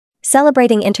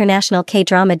Celebrating International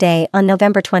K-Drama Day on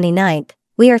November 29th,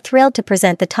 we are thrilled to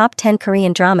present the top 10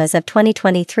 Korean dramas of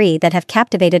 2023 that have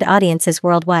captivated audiences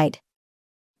worldwide.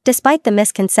 Despite the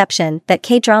misconception that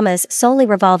K-dramas solely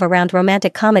revolve around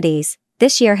romantic comedies,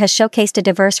 this year has showcased a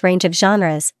diverse range of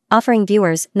genres, offering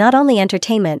viewers not only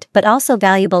entertainment but also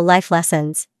valuable life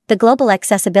lessons. The global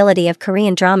accessibility of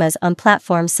Korean dramas on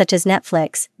platforms such as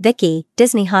Netflix, Viki,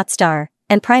 Disney Hotstar,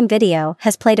 and Prime Video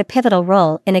has played a pivotal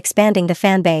role in expanding the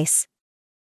fan base.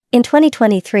 In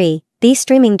 2023, these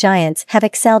streaming giants have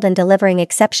excelled in delivering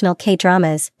exceptional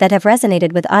K-dramas that have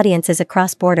resonated with audiences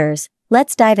across borders.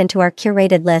 Let's dive into our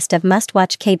curated list of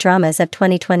must-watch K-dramas of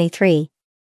 2023.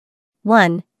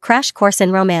 1. Crash Course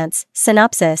in Romance.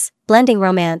 Synopsis: blending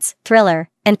romance, thriller,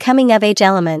 and coming-of-age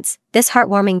elements, this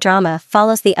heartwarming drama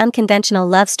follows the unconventional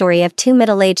love story of two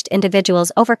middle-aged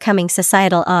individuals overcoming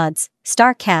societal odds.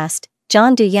 Star cast: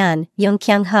 John Do-yeon, Yoon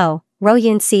Kyung-ho, Ro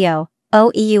Yoon-seo,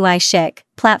 Oh Eui Shik.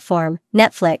 Platform: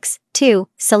 Netflix. 2.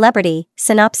 Celebrity.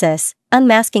 Synopsis: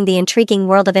 unmasking the intriguing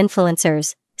world of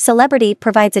influencers. Celebrity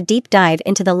provides a deep dive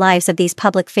into the lives of these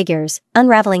public figures,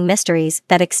 unraveling mysteries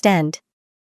that extend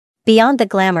beyond the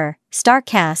glamour. Star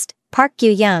cast: Park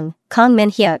Gyu-young, Kang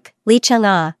Min-hyuk, Lee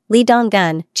Chung-ah, Lee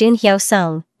Dong-gun, Jun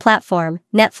Hyo-sung. Platform: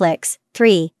 Netflix.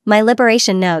 3. My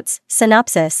Liberation Notes.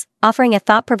 Synopsis: offering a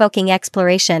thought-provoking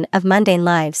exploration of mundane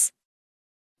lives.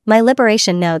 My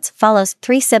Liberation Notes follows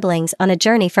three siblings on a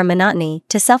journey from monotony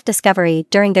to self-discovery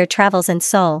during their travels in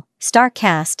Seoul. Star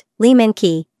cast: Lee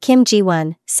Min-ki, Kim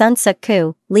Ji-won, Sun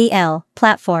Suk-koo, Lee L.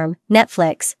 Platform: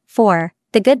 Netflix. 4.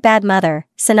 The Good Bad Mother.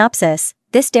 Synopsis: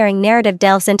 this daring narrative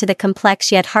delves into the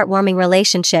complex yet heartwarming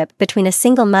relationship between a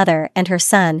single mother and her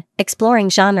son, exploring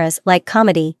genres like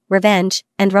comedy, revenge,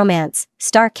 and romance.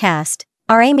 Star cast: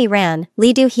 R. Amy Ran,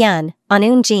 Lee Do-hyun, An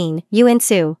Eun-jin, Yoo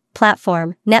In-soo.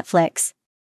 Platform: Netflix.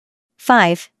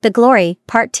 5. The Glory,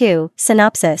 Part 2.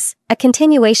 Synopsis: a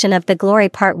continuation of The Glory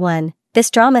Part 1, this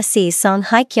drama sees Song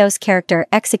Hye-kyo's character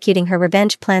executing her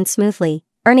revenge plan smoothly,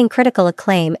 earning critical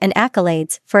acclaim and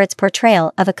accolades for its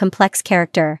portrayal of a complex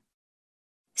character.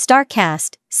 Star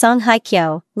cast: Song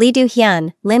Hye-kyo, Lee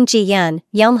Do-hyun, Lim Ji-yeon,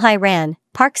 Yeom Hye-ran,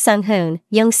 Park Sung-hoon,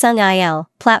 Young Sung-il.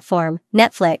 Platform: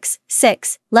 Netflix.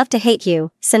 6. Love to Hate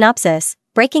You. Synopsis: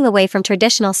 breaking away from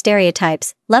traditional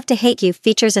stereotypes, Love to Hate You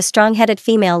features a strong-headed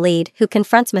female lead who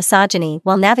confronts misogyny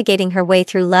while navigating her way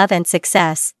through love and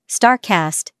success. Star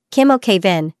cast: Kim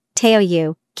Ok-vin, Tae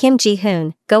Yoo, Kim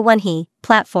Ji-hoon, Go Won-hee.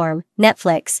 Platform: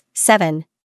 Netflix. 7.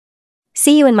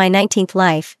 See You in My 19th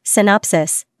Life.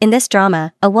 Synopsis: in this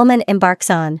drama, a woman embarks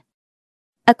on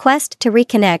a quest to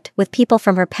reconnect with people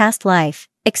from her past life,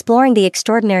 exploring the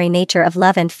extraordinary nature of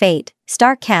love and fate.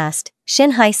 Star cast: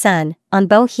 Shin Hye-sun, An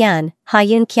Bo-hyun, Ha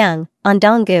Yoon-kyung, An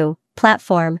Dong-gu.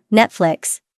 Platform: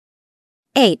 Netflix.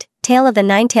 8. Tale of the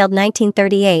Nine-Tailed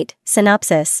 1938.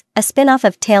 Synopsis: a spin-off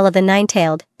of Tale of the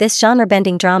Nine-Tailed, this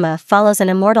genre-bending drama follows an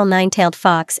immortal nine-tailed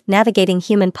fox navigating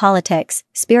human politics,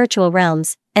 spiritual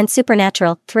realms, and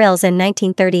supernatural thrills in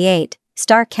 1938.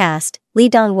 Star cast: Lee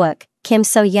Dong-wook, Kim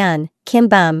So-yeon, Kim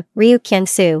Bum, Ryu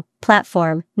Kyung-soo.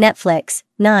 Platform: Netflix.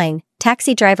 9.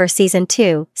 Taxi Driver Season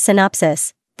 2.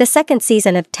 Synopsis: the second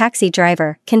season of Taxi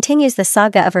Driver continues the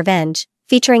saga of revenge,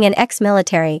 featuring an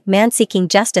ex-military man seeking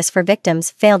justice for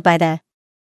victims failed by the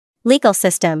legal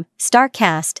system. Star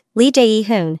cast: Lee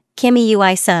Jae-hoon, Kim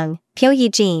Eui-sung, Pyo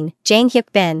Ye-jin, Jang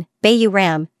Hyuk-bin, Bae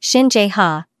Ram, Shin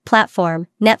Jae-ha. Platform: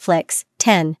 Netflix.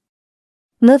 10.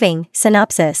 Moving.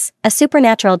 Synopsis: a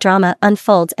supernatural drama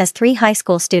unfolds as three high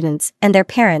school students and their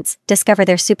parents discover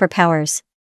their superpowers,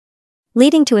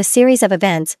 leading to a series of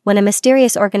events when a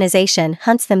mysterious organization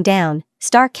hunts them down.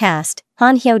 Star cast: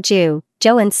 Han Hyo-ju,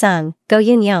 Jo In-sung, Go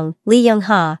Yoon-young, Lee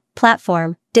Young-ha.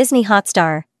 Platform: Disney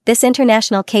Hotstar. This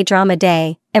International K-Drama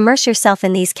Day, immerse yourself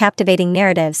in these captivating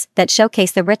narratives that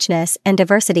showcase the richness and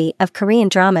diversity of Korean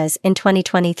dramas in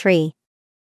 2023.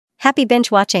 Happy binge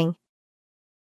watching!